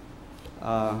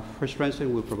 First Transit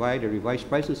will provide a revised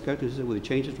pricing schedule with the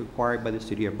changes required by the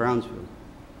City of Brownsville.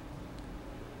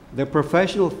 The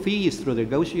professional fees through the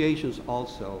negotiations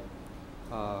also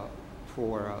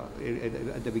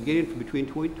at the beginning between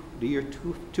the year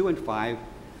 2 and 5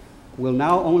 will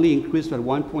now only increase by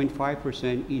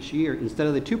 1.5% each year instead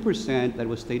of the 2% that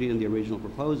was stated in the original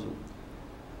proposal.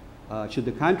 Should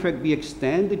the contract be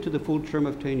extended to the full term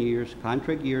of 10 years,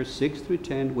 contract years 6 through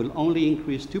 10 will only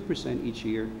increase 2% each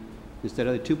year instead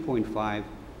of the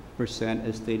 2.5%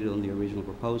 as stated on the original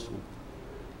proposal.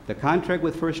 The contract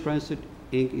with First Transit,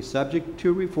 Inc. is subject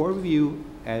to review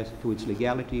as to its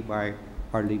legality by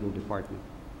our legal department.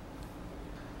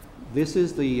 This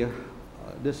is the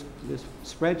this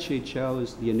spreadsheet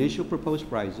shows the initial proposed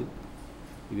pricing.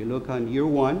 If you look on year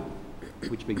 1,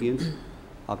 which begins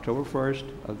October 1st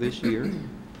of this year,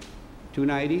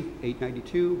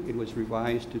 $290,892. It was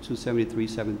revised to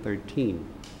 $273,713.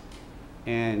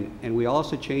 And we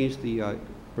also changed the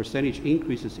percentage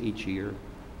increases each year,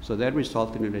 so that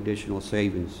resulted in additional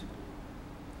savings.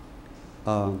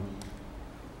 The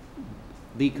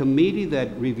committee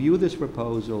that reviewed these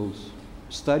proposals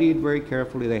studied very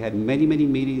carefully. They had many, many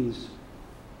meetings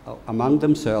among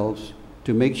themselves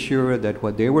to make sure that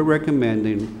what they were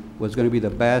recommending was going to be the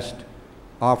best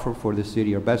offer for the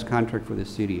city or best contract for the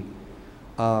city.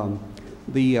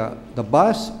 The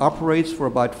bus operates for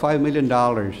about $5 million.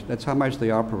 That's how much they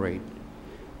operate.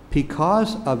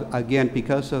 Because of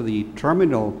the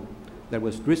terminal that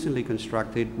was recently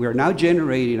constructed, we are now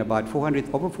generating about over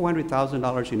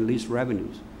 $400,000 in lease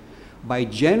revenues. By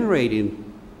generating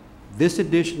this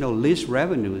additional lease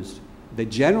revenues, the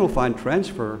general fund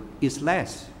transfer is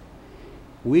less.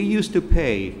 We used to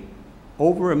pay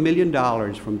over $1 million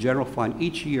from general fund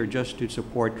each year just to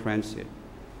support transit.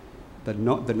 The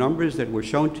numbers that were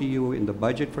shown to you in the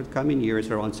budget for the coming years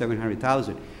are around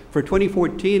 $700,000. For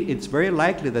 2014, it's very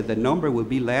likely that the number will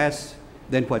be less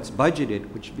than what's budgeted,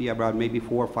 which would be around maybe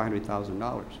 $400,000 or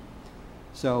 $500,000.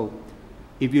 So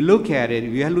if you look at it,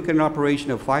 if you look at an operation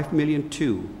of $5.2 million,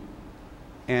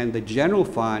 and the general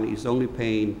fund is only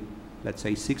paying, let's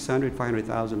say, $600,000,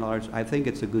 $500,000, I think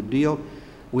it's a good deal.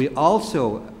 We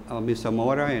also, Ms.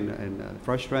 Zamora and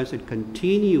First Transit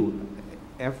continue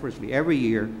effortlessly every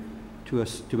year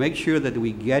to make sure that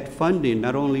we get funding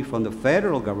not only from the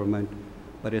federal government,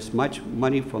 but as much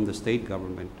money from the state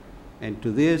government. And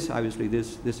to this, obviously,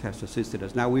 this has assisted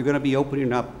us. Now, we're going to be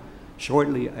opening up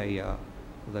shortly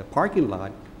the parking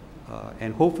lot,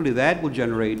 and hopefully that will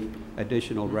generate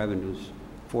additional revenues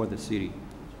for the city.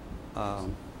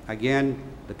 Again,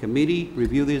 the committee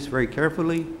reviewed this very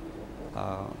carefully.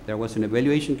 There was an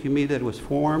evaluation committee that was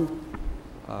formed.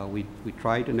 We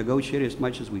tried to negotiate as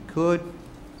much as we could.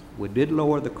 We did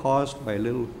lower the cost by a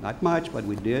little, not much, but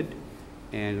we did.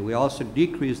 And we also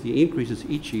decreased the increases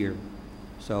each year.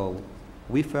 So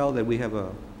we felt that we have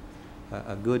a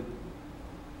good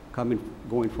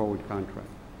going forward contract.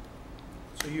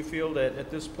 So you feel that at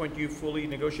this point you fully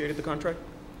negotiated the contract?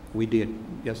 We did,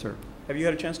 yes, sir. Have you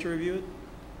had a chance to review it?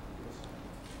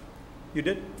 You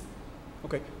did?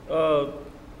 Okay.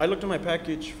 I looked in my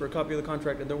package for a copy of the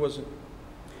contract and there wasn't.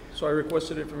 So I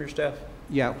requested it from your staff.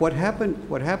 Yeah, what happened,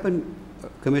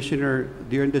 Commissioner,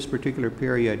 during this particular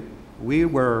period, we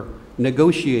were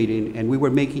negotiating and we were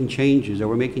making changes,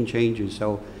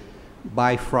 So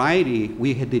by Friday,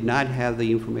 we did not have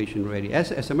the information ready.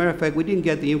 As a matter of fact, we didn't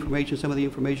get some of the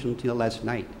information until last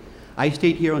night. I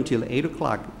stayed here until 8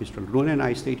 o'clock. Mr. Luna and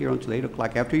I stayed here until 8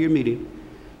 o'clock after your meeting,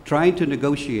 trying to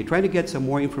negotiate, trying to get some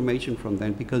more information from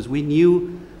them because we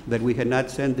knew that we had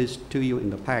not sent this to you in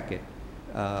the packet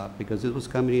because this was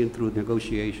coming in through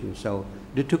negotiation. So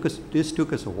this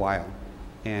took us a while.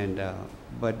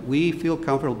 But we feel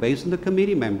comfortable based on the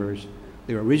committee members,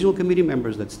 the original committee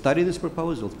members that studied these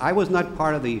proposals. I was not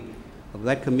part of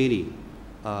that committee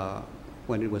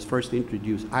when it was first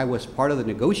introduced. I was part of the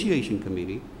negotiation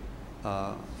committee.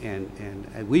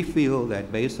 And we feel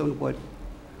that based on what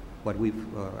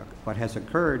has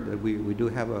occurred, that we do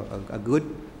have a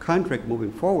good contract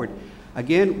moving forward.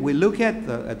 Again, we look at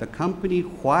the company.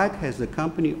 What has the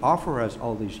company offered us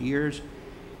all these years?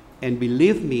 And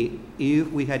believe me,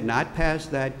 if we had not passed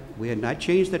that, we had not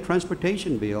changed the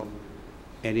transportation bill,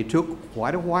 And it took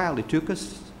quite a while. It took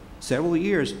us several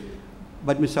years.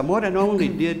 But Ms. Zamora not only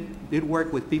did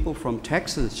work with people from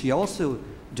Texas, she also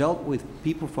dealt with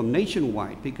people from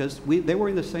nationwide because they were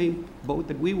in the same boat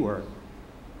that we were.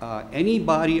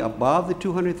 Anybody above the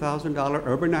 $200,000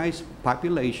 urbanized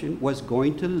population was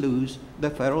going to lose the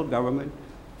federal government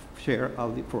share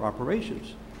for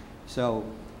operations. So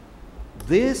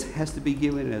this has to be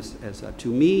given to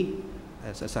me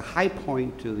as a high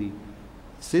point to the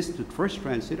First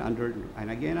Transit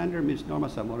under Ms. Norma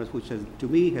Zamora, which to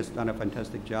me has done a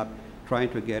fantastic job trying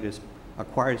to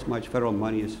acquire as much federal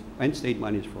money and state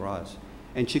monies for us.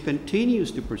 And she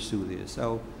continues to pursue this.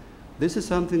 So this is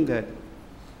something that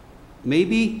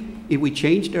maybe if we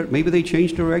change, maybe they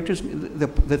change directors.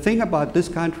 The thing about this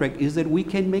contract is that we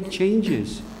can make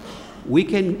changes. We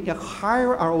can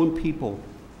hire our own people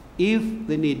if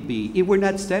the need be, if we're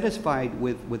not satisfied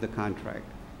with the contract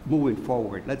moving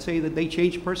forward. Let's say that they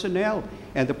change personnel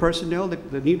and the personnel,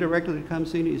 the new director that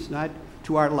comes in is not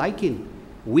to our liking.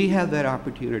 We have that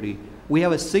opportunity. We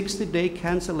have a 60-day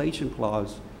cancellation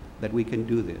clause that we can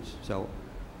do this. So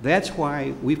that's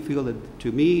why we feel that,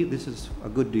 to me, this is a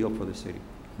good deal for the city.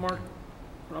 Mark,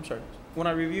 I'm sorry. When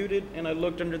I reviewed it and I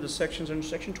looked under the sections, under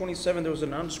section 27, there was a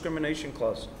non-discrimination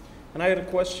clause. And I had a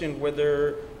question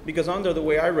whether, because under the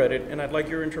way I read it, and I'd like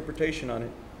your interpretation on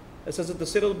it, it says that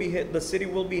the city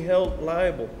will be held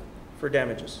liable for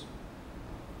damages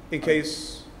in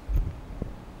case.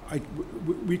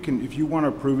 We can, if you want to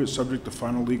approve it subject to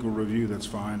final legal review, that's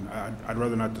fine. I'd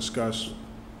rather not discuss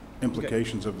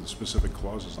implications of the specific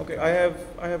clauses. Okay,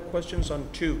 I have questions on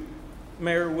 2.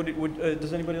 Mayor,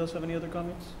 does anybody else have any other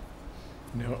comments?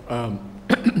 No.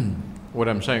 What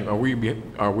I'm saying,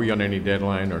 are we on any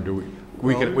deadline, or do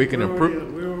we can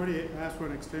approve? We already asked for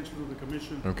an extension of the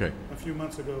commission. Okay. A few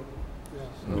months ago. Yeah,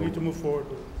 so we need to move forward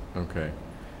with it. Okay.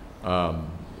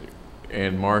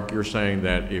 And Mark, you're saying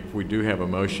that if we do have a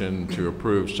motion to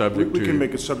approve subject to... We can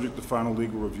make it subject to final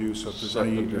legal review, so if there's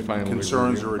any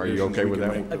concerns or additions, are you okay with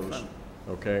that? Those.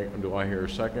 Okay, do I hear a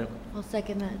second? I'll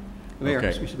second that. Mayor, Okay.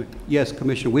 excuse me. Yes,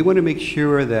 Commissioner, we want to make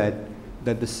sure that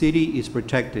the city is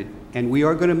protected, and we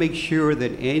are going to make sure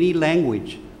that any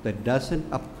language that doesn't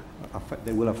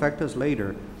that will affect us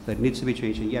later that needs to be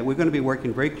changed. And yeah, we're going to be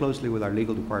working very closely with our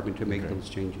legal department to make those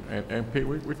changes. And Pete,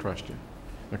 we trust you.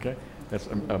 Okay, that's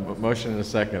a motion and a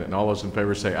second, and all those in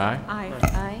favor say aye. Aye.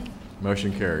 Aye.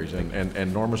 Motion carries,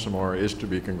 and Norma Zamora is to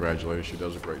be congratulated. She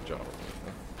does a great job.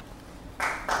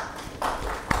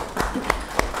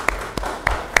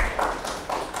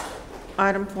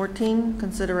 Item 14,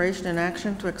 consideration and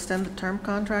action to extend the term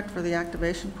contract for the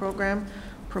activation program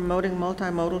promoting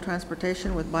multimodal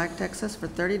transportation with Bike Texas for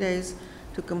 30 days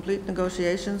to complete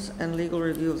negotiations and legal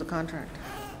review of the contract.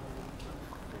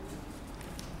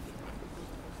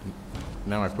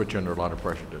 Now I put you under a lot of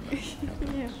pressure, didn't I?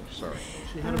 Yeah. Sorry.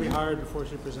 She had to be hired before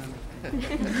she presented.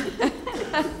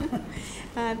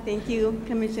 Thank you,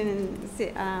 Commission and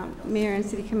Mayor and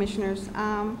City Commissioners.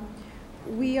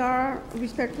 We are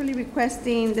respectfully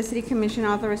requesting the City Commission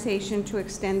authorization to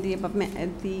extend the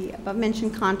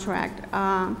above-mentioned contract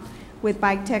with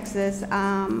Bike Texas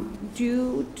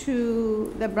due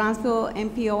to the Brownsville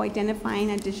MPO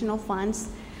identifying additional funds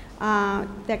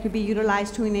that could be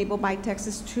utilized to enable Bike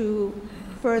Texas to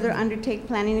further undertake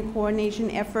planning and coordination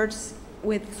efforts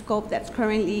with scope that's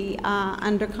currently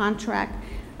under contract.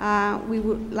 We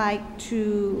would like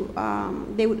to,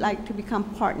 they would like to become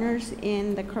partners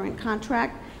in the current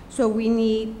contract. So we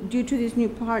need, due to this new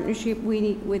partnership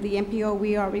with the MPO,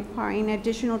 we are requiring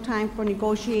additional time for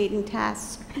negotiating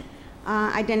tasks,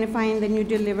 identifying the new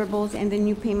deliverables and the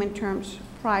new payment terms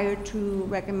prior to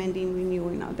recommending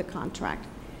renewing of the contract.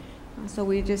 So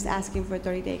we're just asking for a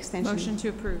 30-day extension. Motion to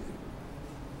approve.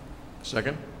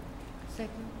 Second?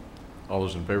 Second. All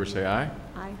those in favor say aye.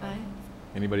 Aye. Aye.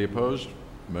 Anybody opposed?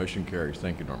 Motion carries.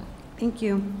 Thank you, Norma. Thank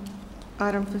you.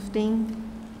 Item 15,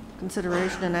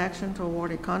 consideration and action to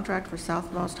award a contract for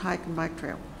Southmost Hike and Bike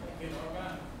Trail.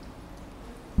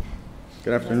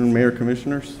 Good afternoon, Mayor,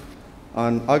 Commissioners.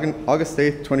 On August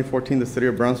 8th, 2014, the City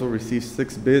of Brownsville received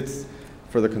 6 bids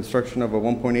for the construction of a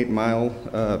 1.8-mile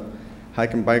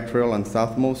hike and bike trail on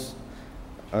Southmost.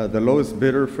 The lowest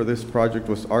bidder for this project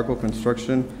was Arco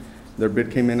Construction. Their bid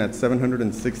came in at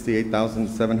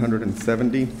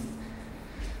 $768,770.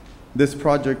 This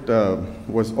project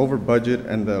was over budget,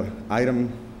 and the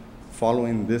item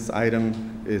following this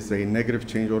item is a negative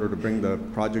change order to bring the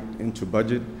project into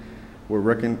budget. We're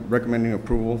recommending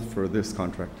approval for this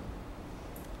contract.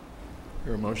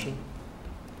 Your motion?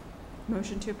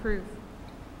 Motion to approve.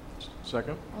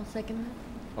 Second? I'll second that.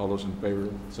 All those in favor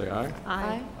say aye.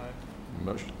 Aye.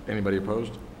 Motion. Anybody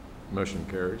opposed? Motion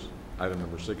carries. Item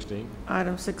number 16.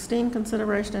 Item 16,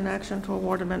 consideration and action to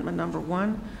award amendment number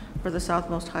 1 for the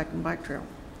Southmost Hike and Bike Trail.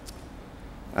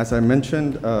 As I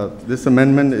mentioned, this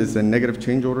amendment is a negative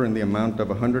change order in the amount of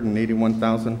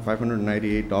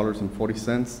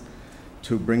 $181,598.40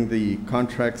 to bring the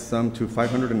contract sum to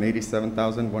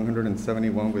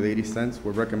 $587,171.80.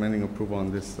 We're recommending approval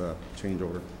on this change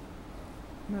order.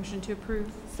 Motion to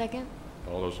approve. Second?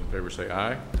 All those in favor say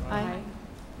aye. Aye.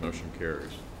 Motion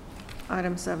carries.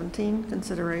 Item 17,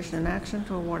 consideration and action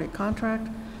to award a contract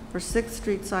for 6th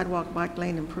Street Sidewalk Bike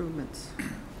Lane improvements.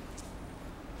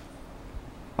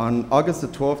 On August the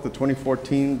 12th of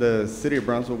 2014, the City of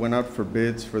Brownsville went out for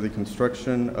bids for the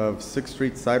construction of 6th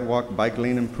Street Sidewalk Bike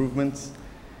Lane improvements.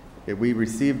 We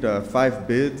received 5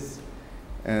 bids,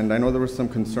 and I know there were some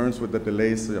concerns with the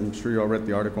delays. I'm sure you all read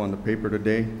the article on the paper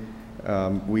today.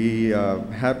 We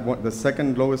had the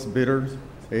second lowest bidder,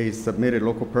 a submitted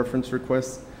local preference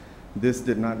request. This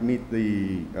did not meet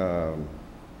the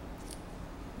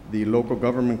local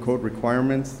government code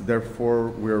requirements. Therefore,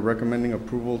 we are recommending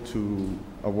approval to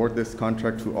award this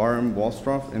contract to RM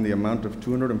Wallstroff in the amount of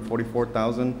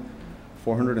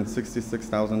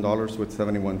 $244,466.71 with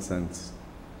 71 cents.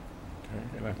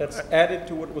 Okay. That's added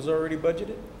to what was already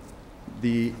budgeted?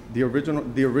 The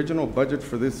original budget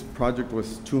for this project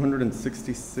was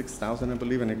 $266,000, I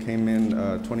believe, and it came in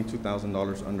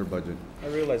 $22,000 under budget. I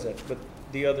realize that, but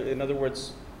the other, in other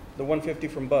words, the 150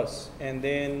 from bus, and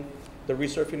then the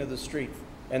resurfacing of the street,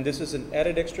 and this is an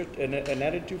added extra, an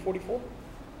added 244?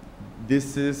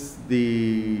 This is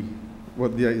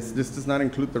this does not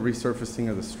include the resurfacing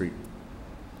of the street.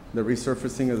 The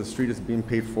resurfacing of the street is being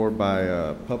paid for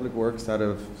by Public Works out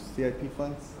of CIP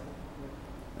funds,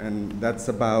 and that's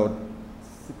about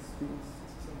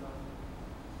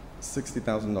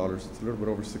 $60,000. It's a little bit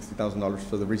over $60,000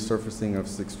 for the resurfacing of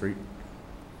 6th Street.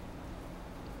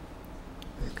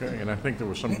 Okay, and I think there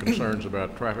were some concerns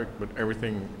about traffic, but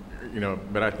everything,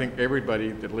 but I think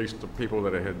everybody, at least the people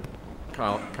that had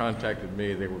contacted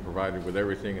me, they were provided with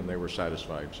everything and they were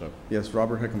satisfied, so. Yes,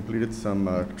 Robert had completed some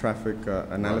traffic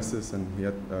analysis, and he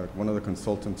had one of the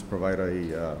consultants provide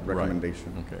a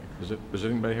recommendation. Right. Okay. Does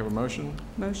anybody have a motion?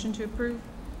 Motion to approve.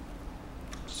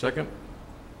 Second?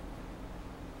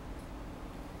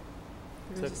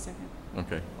 There is a second.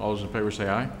 Okay. All those in favor say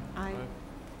aye. Aye.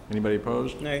 Anybody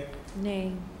opposed? Nay.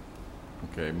 Nay.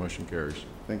 Okay, motion carries.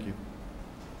 Thank you.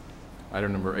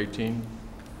 Item number 18.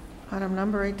 Item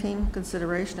number 18,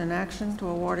 consideration and action to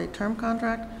award a term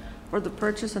contract for the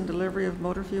purchase and delivery of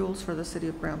motor fuels for the City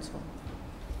of Brownsville.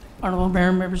 Honorable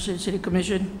Mayor, members of the City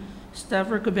Commission,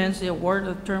 staff recommends the award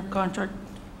of term contract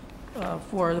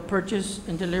for the purchase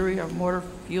and delivery of motor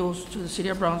fuels to the City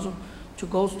of Brownsville to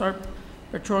Gold Star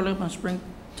Petroleum of Spring,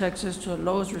 Texas, to the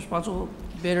lowest responsible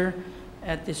bidder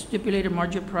at the stipulated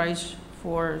market price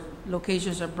for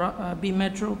locations at B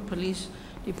Metro Police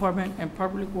Department and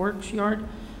Public Works Yard.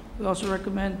 We also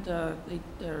recommend the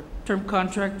term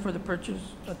contract for the purchase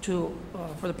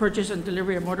and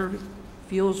delivery of motor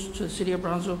fuels to the City of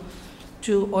Brownsville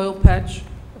to Oil Patch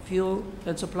Fuel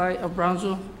and Supply of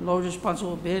Brownsville, lowest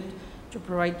responsible bid, to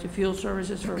provide the fuel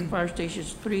services for fire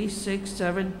stations 3, 6,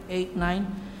 7, 8,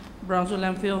 9, Brownsville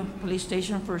Landfill, Police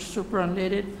Station for super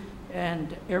unleaded,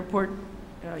 and Airport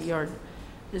Yard.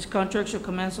 This contract shall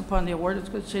commence upon the award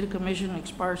of the City Commission and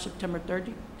expire September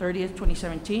 30th,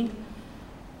 2017.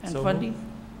 And So funding.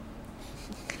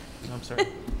 I'm sorry.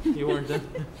 You weren't done?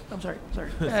 I'm sorry.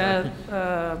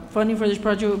 Funding for this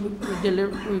project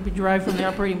will be derived from the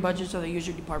operating budgets of the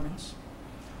usual departments.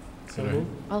 So moved.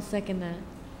 I'll second that.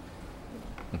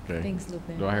 Okay. Thanks,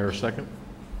 Lupe. Do I hear a second?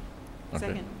 Okay.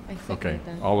 Second. I second Okay.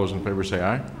 that. All those in favor say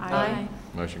aye. Aye.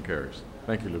 Motion carries.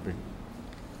 Thank you, Lupe.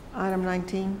 Item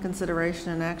 19,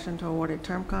 consideration and action to award a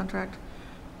term contract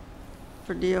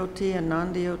for DOT and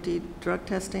non-DOT drug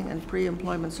testing and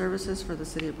pre-employment services for the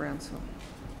City of Brownsville.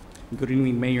 Good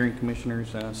evening, Mayor and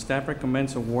Commissioners. Staff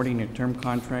recommends awarding a term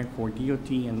contract for DOT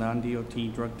and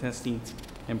non-DOT drug testing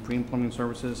and pre-employment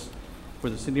services for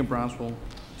the City of Brownsville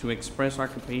to Express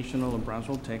Occupational of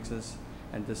Brownsville, Texas,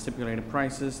 at the stipulated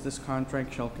prices. This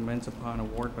contract shall commence upon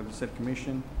award by the City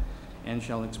Commission and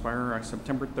shall expire on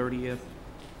September 30th,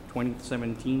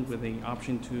 2017, with the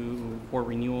option for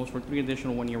renewals for 3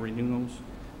 additional 1-year renewals.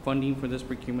 Funding for this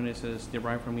procurement is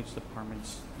derived from each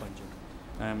department's budget.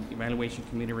 Evaluation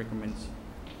Committee recommends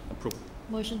approval.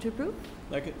 Motion to approve?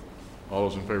 Like it? All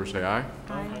those in favor say aye.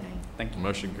 Aye. Thank you.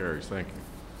 Motion carries. Thank you.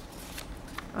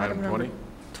 Item number 20.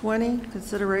 20,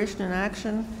 consideration and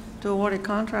action to award a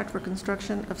contract for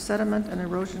construction of sediment and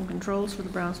erosion controls for the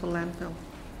Brownsville landfill.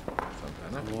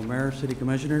 Well, Mayor, City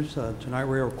Commissioners, tonight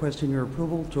we are requesting your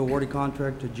approval to award a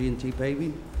contract to G&T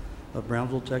Paving of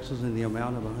Brownsville, Texas, in the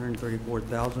amount of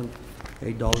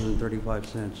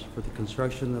 $134,008.35 for the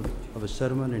construction of a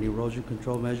sediment and erosion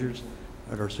control measures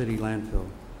at our city landfill.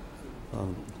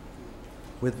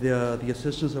 With the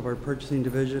assistance of our purchasing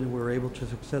division, we were able to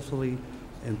successfully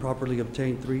and properly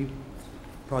obtain 3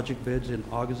 project bids in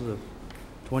August of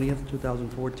 20th,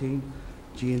 2014.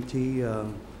 G&T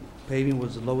Paving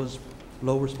was the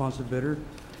low responsive bidder,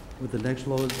 with the next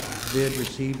lowest bid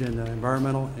received in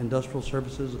Environmental Industrial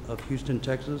Services of Houston,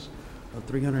 Texas, of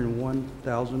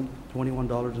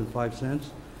 $301,021.05,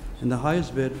 and the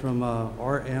highest bid from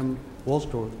R.M.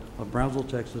 Woolstorff of Brownsville,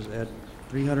 Texas, at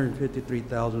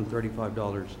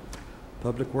 $353,035.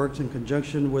 Public Works, in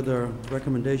conjunction with a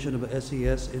recommendation of a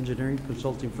SES engineering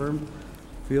consulting firm,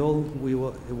 feel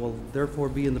it will therefore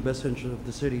be in the best interest of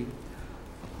the city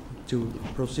to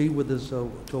proceed with this,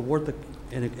 to award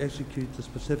and execute the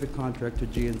specific contract to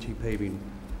G&T Paving.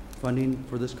 Funding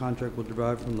for this contract will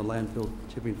derive from the landfill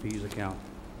tipping fees account.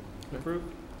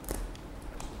 Approved.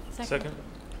 Second.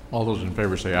 All those in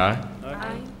favor say aye.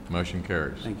 Aye. Motion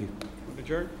carries. Thank you.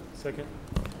 Adjourn. Second.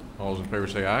 All those in favor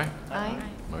say aye. Aye.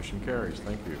 Motion carries.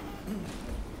 Thank you.